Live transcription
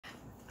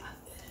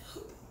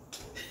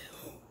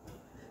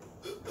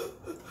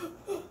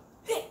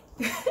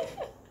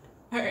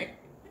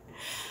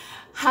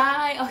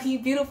all you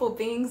beautiful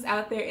beings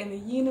out there in the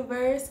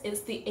universe.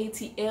 It's the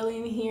AT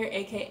Alien here,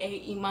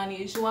 aka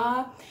Imani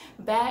Joie,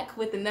 back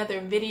with another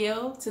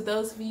video. To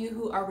those of you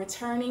who are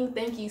returning,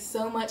 thank you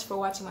so much for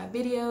watching my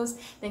videos.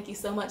 Thank you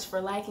so much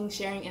for liking,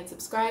 sharing, and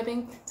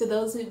subscribing. To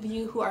those of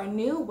you who are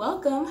new,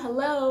 welcome,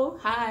 hello,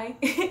 hi.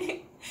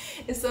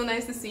 It's so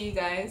nice to see you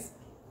guys.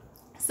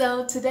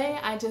 So today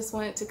I just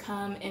wanted to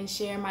come and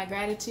share my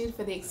gratitude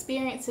for the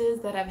experiences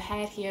that I've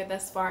had here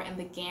thus far in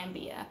the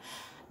Gambia.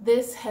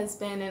 This has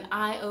been an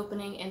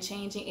eye-opening and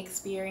changing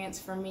experience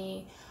for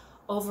me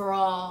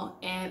overall,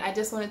 and I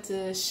just wanted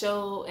to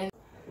show. And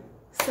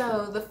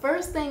so the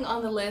first thing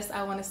on the list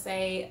I want to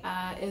say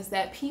is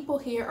that people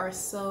here are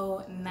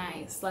so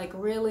nice, like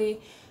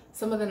really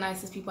some of the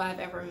nicest people I've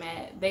ever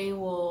met. They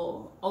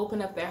will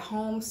open up their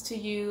homes to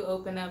you,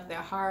 open up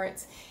their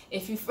hearts.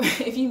 If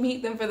you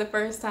meet them for the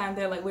first time,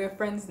 they're like, we're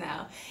friends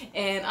now.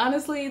 And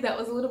honestly, that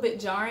was a little bit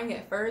jarring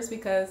at first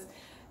because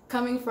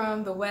coming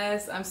from the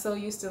West, I'm so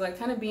used to like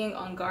kind of being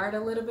on guard a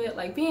little bit,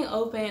 like being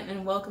open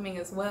and welcoming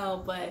as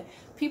well. But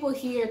people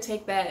here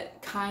take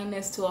that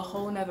kindness to a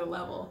whole nother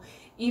level.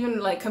 Even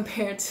like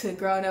compared to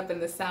growing up in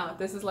the South,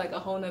 this is like a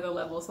whole nother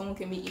level. Someone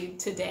can meet you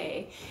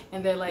today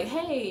and they're like,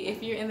 hey,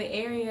 if you're in the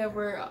area,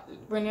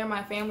 we're near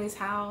my family's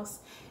house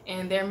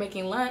and they're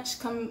making lunch,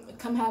 come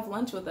have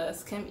lunch with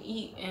us, come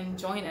eat and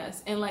join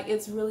us. And like,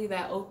 it's really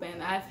that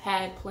open. I've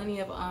had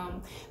plenty of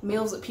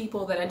meals with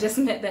people that I just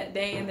met that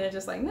day and they're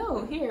just like,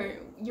 no,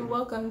 here, you're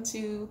welcome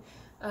to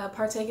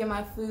partake in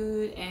my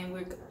food, and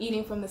we're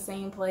eating from the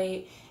same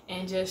plate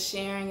and just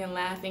sharing and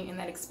laughing in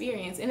that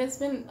experience. And it's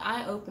been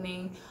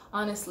eye-opening,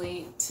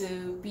 honestly,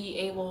 to be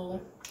able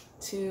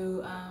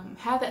to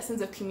have that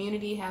sense of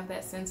community, have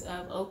that sense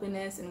of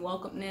openness and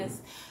welcomeness,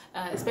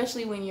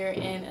 especially when you're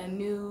in a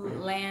new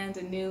land,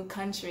 a new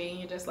country, and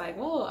you're just like,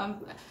 whoa,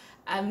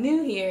 I'm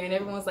new here, and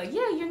everyone's like,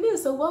 yeah, you're new,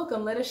 so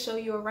welcome, let us show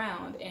you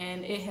around.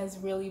 And it has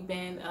really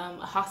been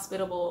a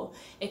hospitable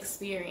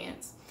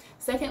experience.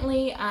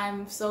 Secondly,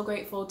 I'm so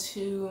grateful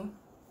to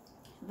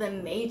the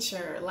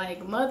nature.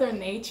 Like, Mother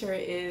Nature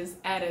is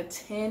at a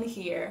 10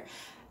 here.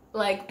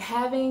 Like,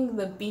 having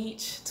the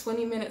beach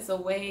 20 minutes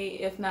away,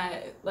 if not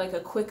like a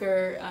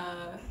quicker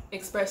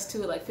express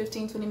to it, like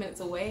 15-20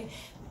 minutes away,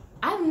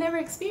 I've never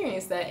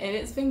experienced that, and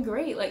it's been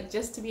great, like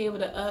just to be able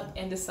to up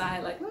and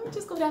decide like, let me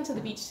just go down to the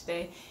beach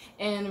today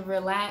and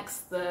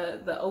relax.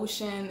 The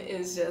ocean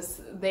is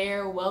just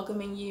there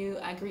welcoming you.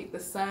 I greet the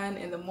sun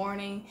in the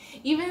morning.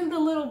 Even the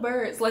little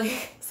birds,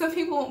 like some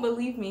people won't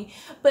believe me,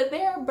 but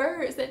there are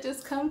birds that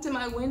just come to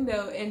my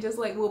window and just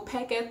like will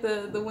peck at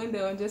the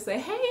window and just say,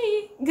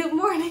 hey, good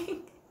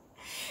morning.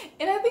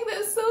 And I think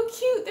that's so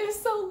cute. They're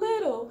so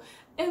little,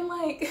 and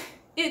like,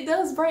 it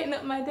does brighten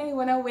up my day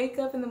when I wake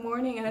up in the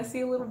morning and I see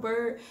a little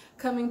bird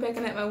coming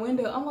pecking at my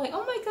window. I'm like,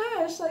 oh my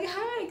gosh, like,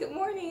 hi, good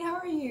morning, how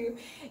are you?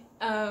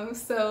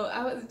 So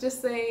I would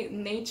just say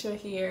nature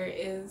here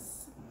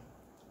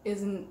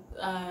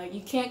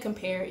you can't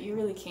compare it, you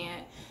really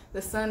can't.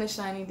 The sun is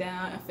shining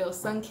down, I feel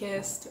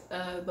sun-kissed,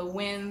 the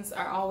winds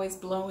are always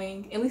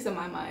blowing, at least in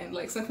my mind.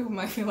 Like, some people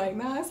might feel like,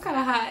 nah, it's kind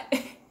of hot.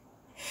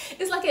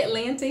 It's like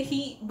Atlanta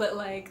heat, but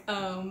like,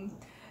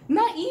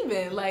 not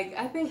even. Like,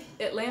 I think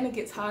Atlanta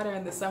gets hotter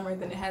in the summer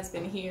than it has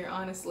been here,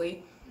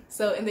 honestly.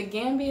 So in the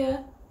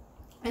Gambia,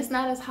 it's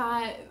not as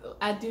hot.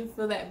 I do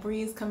feel that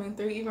breeze coming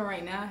through. Even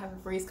right now, I have a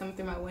breeze coming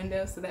through my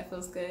window, so that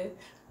feels good.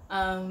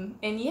 And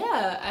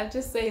yeah, I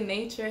just say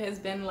nature has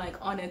been like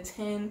on a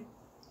 10.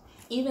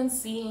 Even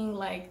seeing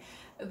like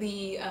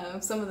the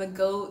some of the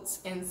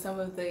goats and some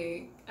of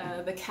the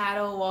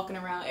cattle walking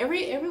around.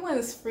 Everyone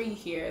is free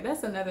here.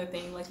 That's another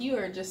thing. Like, you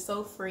are just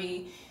so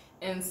free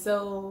and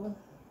so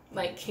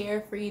like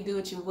carefree, do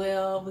what you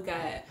will. We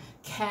got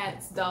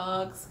cats,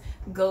 dogs,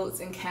 goats,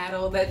 and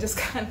cattle that just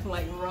kind of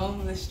like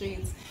roam the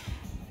streets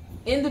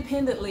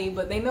independently,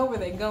 but they know where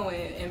they're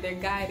going and they're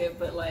guided,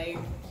 but like,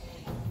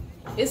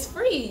 it's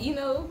free, you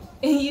know.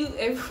 And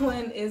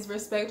everyone is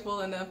respectful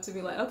enough to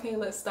be like, okay,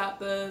 let's stop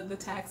the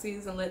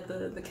taxis and let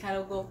the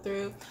cattle go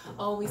through.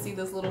 Oh, we see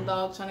this little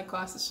dog trying to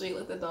cross the street,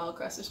 let the dog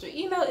cross the street.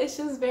 You know, it's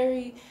just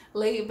very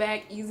laid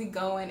back, easy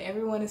going.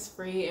 Everyone is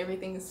free,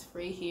 everything is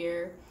free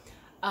here.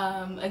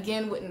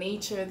 Again, with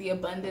nature, the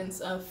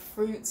abundance of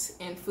fruits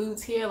and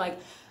foods here, like,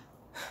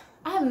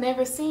 I've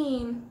never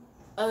seen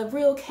a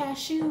real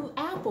cashew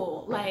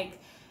apple. Like,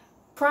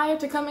 prior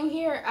to coming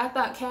here, I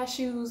thought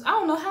cashews, I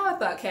don't know how I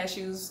thought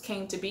cashews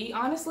came to be,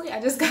 honestly.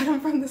 I just got them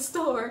from the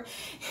store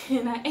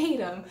and I ate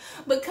them.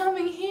 But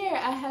coming here,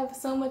 I have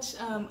so much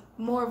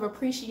more of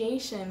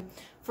appreciation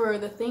for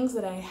the things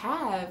that I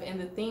have, and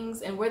the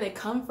things and where they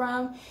come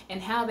from and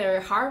how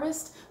they're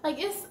harvested. Like,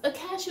 it's a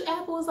cashew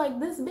apple is like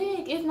this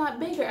big, if not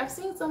bigger. I've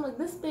seen some like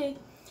this big,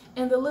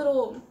 and the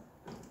little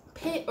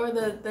pit or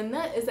the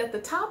nut is at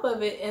the top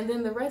of it, and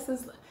then the rest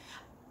is,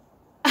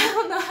 I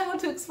don't know how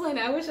to explain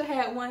it. I wish I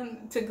had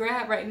one to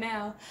grab right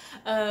now.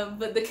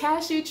 But the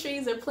cashew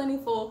trees are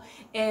plentiful,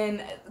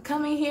 and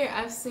coming here,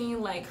 I've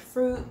seen like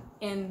fruit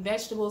and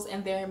vegetables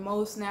in their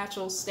most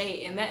natural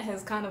state, and that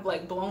has kind of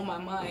like blown my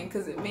mind,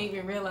 because it made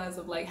me realize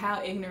of like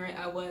how ignorant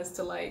I was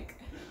to like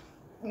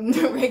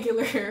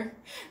regular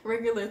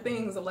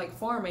things of like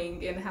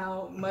farming and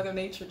how Mother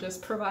Nature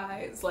just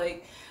provides.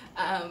 Like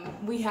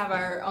we have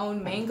our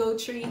own mango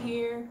tree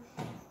here.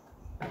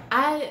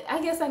 I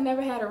guess I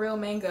never had a real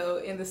mango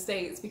in the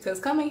States, because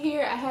coming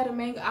here I had a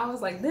mango. I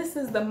was like, this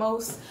is the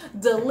most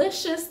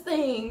delicious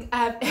thing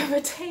I've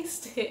ever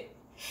tasted.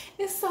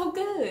 It's so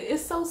good.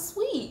 It's so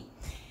sweet.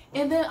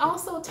 And then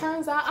also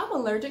turns out I'm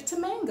allergic to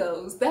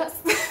mangoes.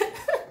 That's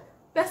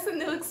that's a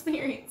new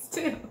experience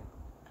too.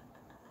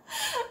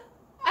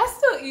 I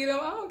still eat them.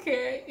 I don't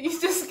care. You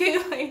just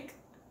get like,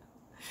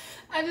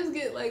 I just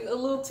get like a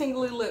little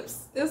tingly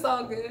lips. It's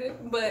all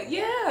good. But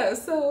yeah,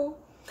 so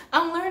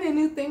I'm learning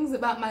new things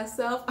about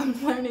myself.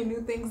 I'm learning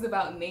new things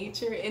about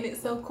nature, and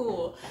it's so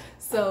cool.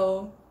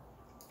 So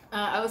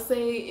I would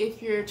say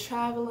if you're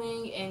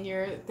traveling and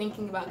you're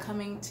thinking about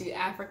coming to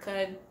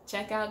Africa,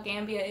 check out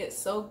Gambia. It's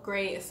so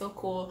great. It's so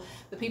cool.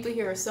 The people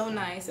here are so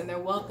nice and they're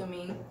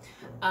welcoming.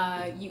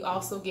 You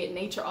also get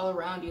nature all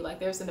around you. Like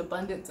there's an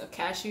abundance of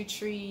cashew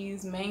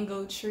trees,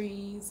 mango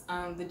trees,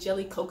 the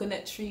jelly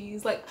coconut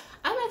trees. Like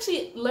I'm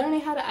actually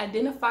learning how to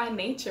identify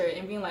nature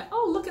and being like,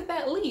 oh, look at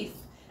that leaf.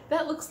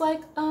 That looks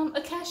like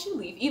a cashew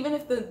leaf. Even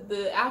if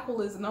the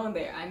apple isn't on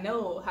there, I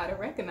know how to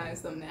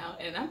recognize them now,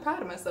 and I'm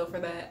proud of myself for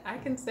that. I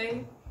can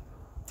say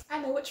I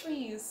know what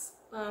trees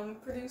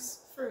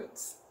produce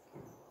fruits.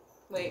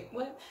 Wait,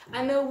 what?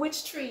 I know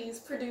which trees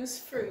produce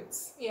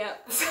fruits. Yeah.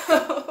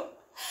 So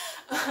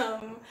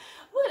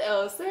what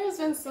else? There's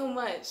been so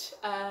much.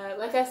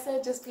 Like I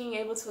said, just being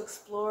able to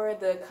explore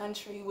the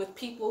country with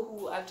people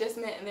who I've just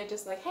met, and they're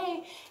just like,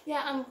 hey,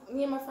 yeah,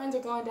 me and my friends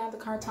are going down to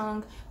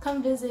Khartoum.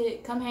 Come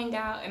visit, come hang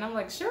out. And I'm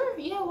like, sure,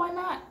 yeah, why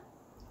not?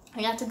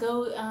 I got to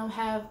go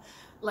have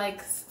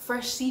like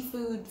fresh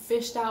seafood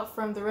fished out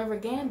from the River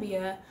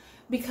Gambia,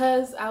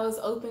 because I was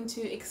open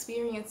to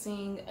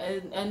experiencing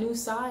a new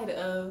side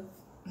of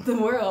the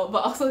world,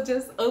 but also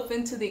just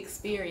open to the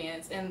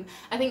experience. And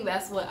I think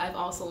that's what I've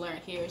also learned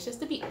here, is just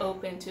to be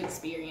open to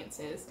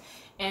experiences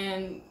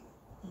and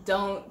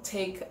don't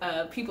take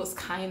people's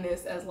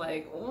kindness as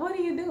like, what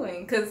are you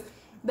doing? Because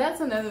that's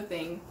another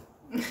thing.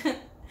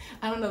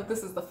 I don't know if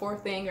this is the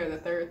fourth thing or the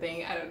third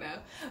thing, I don't know,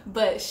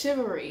 but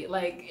chivalry,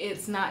 like,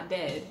 it's not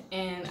dead.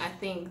 And I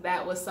think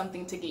that was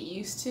something to get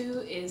used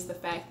to, is the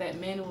fact that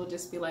men will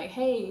just be like,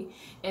 hey,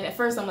 and at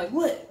first I'm like,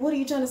 what are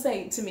you trying to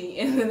say to me?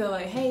 And then they're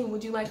like, hey,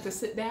 would you like to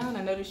sit down?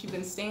 I noticed you've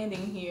been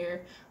standing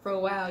here for a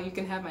while, you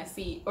can have my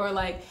seat. Or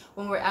like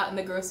when we're out in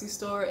the grocery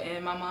store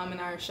and my mom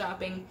and I are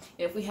shopping,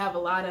 if we have a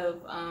lot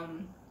of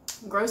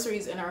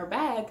groceries in our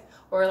bag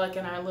or like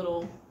in our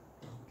little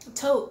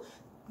tote,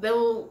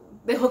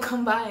 they will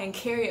come by and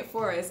carry it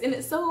for us. And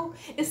it's so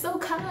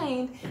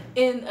kind,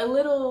 in a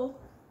little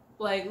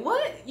like,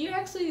 what? You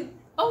actually,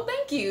 oh,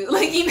 thank you.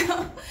 Like, you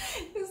know,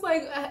 it's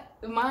like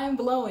mind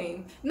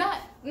blowing.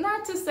 Not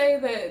to say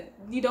that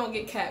you don't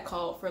get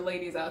catcalled for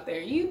ladies out there.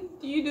 You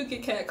do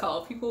get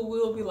catcalled. People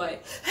will be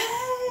like,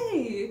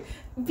 hey,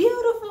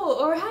 beautiful,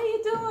 or how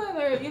you doing,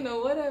 or, you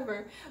know,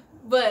 whatever.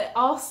 But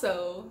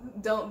also,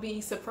 don't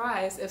be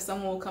surprised if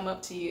someone will come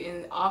up to you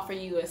and offer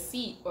you a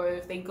seat, or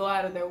if they go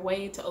out of their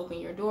way to open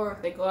your door,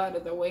 if they go out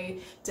of their way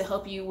to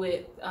help you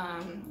with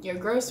your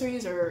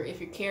groceries, or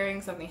if you're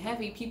carrying something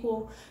heavy.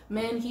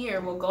 Men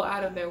here will go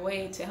out of their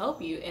way to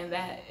help you, and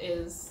that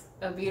is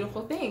a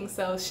beautiful thing.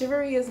 So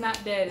chivalry is not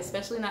dead,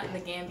 especially not in the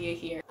Gambia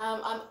here.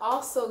 I'm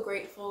also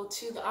grateful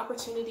to the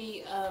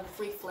opportunity of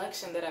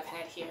reflection that I've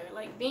had here.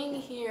 Like, being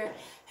here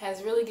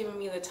has really given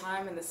me the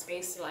time and the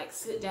space to like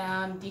sit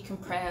down,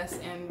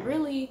 decompress, and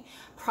really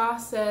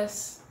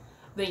process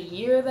the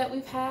year that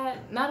we've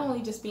had. Not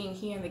only just being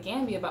here in the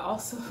Gambia, but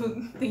also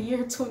the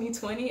year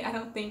 2020. I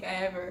don't think I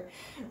ever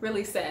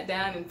really sat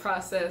down and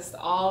processed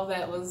all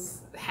that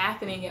was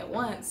happening at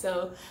once.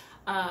 So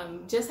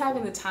just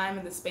having the time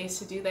and the space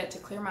to do that, to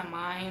clear my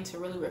mind, to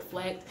really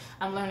reflect.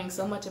 I'm learning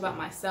so much about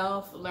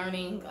myself,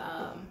 learning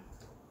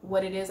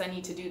what it is I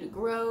need to do to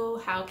grow.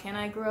 How can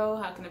I grow?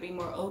 How can I be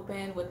more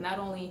open with not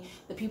only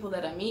the people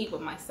that I meet,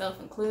 but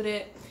myself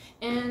included?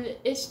 And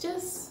it's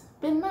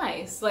just been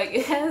nice. Like,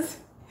 it has,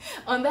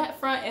 on that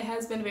front, it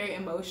has been very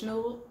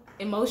emotional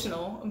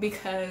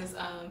because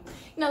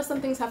you know, some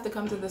things have to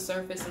come to the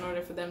surface in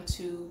order for them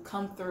to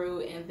come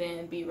through and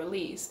then be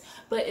released.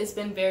 But it's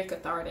been very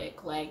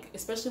cathartic, like,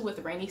 especially with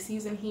rainy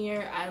season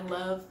here. I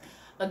love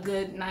a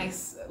good,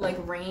 nice, like,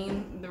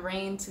 rain. The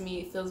rain to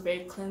me feels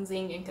very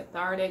cleansing and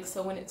cathartic.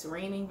 So when it's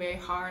raining very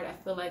hard, I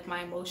feel like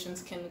my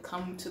emotions can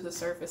come to the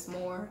surface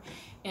more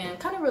and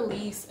kind of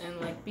release and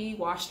like be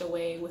washed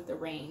away with the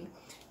rain.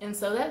 And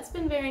so that's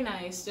been very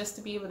nice, just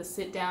to be able to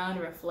sit down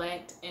and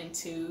reflect and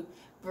to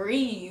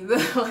breathe.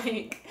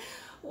 Like,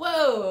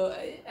 whoa,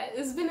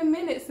 it's been a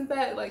minute since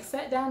I like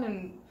sat down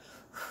and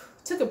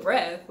took a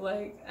breath.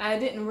 Like, I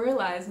didn't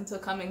realize until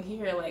coming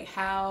here like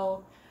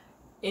how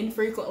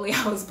infrequently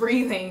I was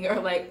breathing or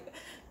like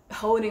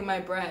holding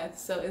my breath.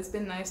 So it's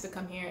been nice to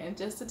come here and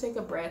just to take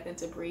a breath and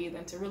to breathe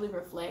and to really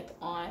reflect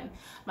on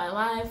my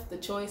life, the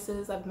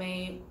choices I've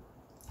made,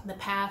 the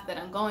path that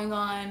I'm going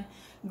on,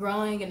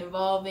 growing and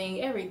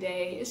evolving every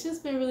day. It's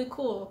just been really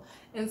cool.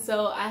 And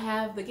so I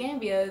have the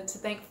Gambia to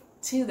thank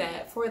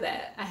for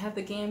that. I have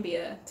the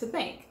Gambia to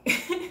thank.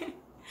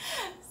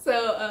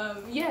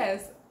 So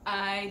yes,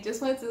 I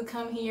just wanted to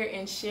come here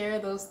and share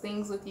those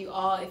things with you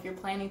all. If you're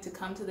planning to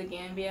come to the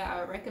Gambia, I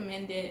would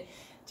recommend it.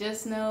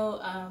 Just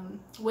know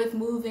with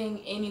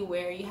moving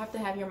anywhere, you have to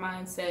have your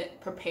mindset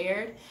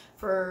prepared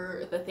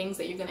for the things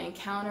that you're going to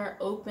encounter.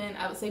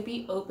 I would say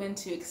be open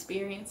to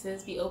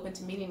experiences, be open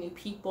to meeting new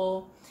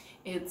people.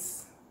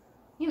 It's,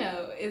 you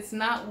know, it's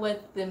not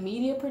what the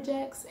media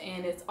projects,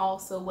 and it's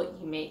also what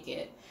you make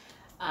it.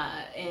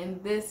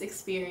 And this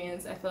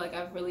experience, I feel like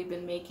I've really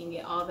been making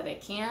it all that I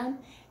can,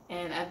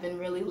 and I've been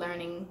really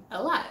learning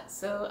a lot.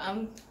 So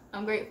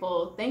I'm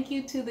grateful. Thank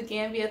you to the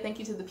Gambia. Thank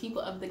you to the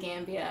people of the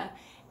Gambia.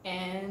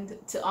 And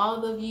to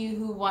all of you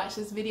who watched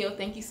this video,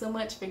 thank you so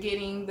much for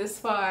getting this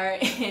far,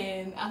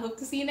 and I hope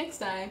to see you next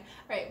time.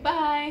 All right,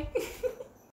 bye.